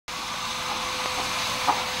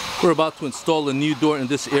We're about to install a new door in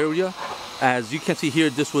this area. As you can see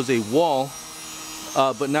here, this was a wall,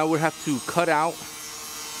 but now we have to cut out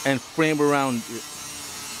and frame around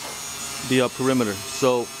the perimeter.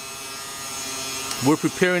 So we're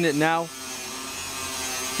preparing it now.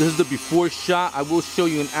 This is the before shot. I will show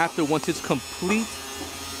you an after once it's complete.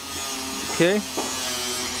 Okay.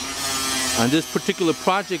 On this particular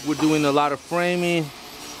project, we're doing a lot of framing,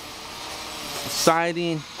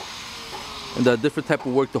 siding, and the different type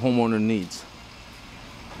of work the homeowner needs.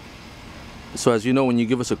 So as you know, when you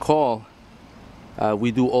give us a call,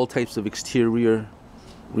 we do all types of exterior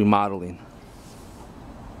remodeling.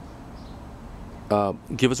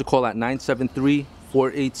 Give us a call at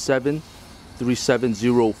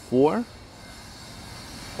 973-487-3704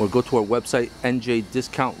 or go to our website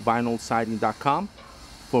njdiscountvinylsiding.com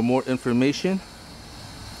for more information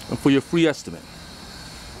and for your free estimate.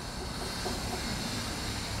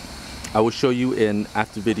 I will show you an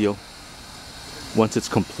after video once it's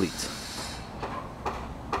complete.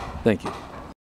 Thank you.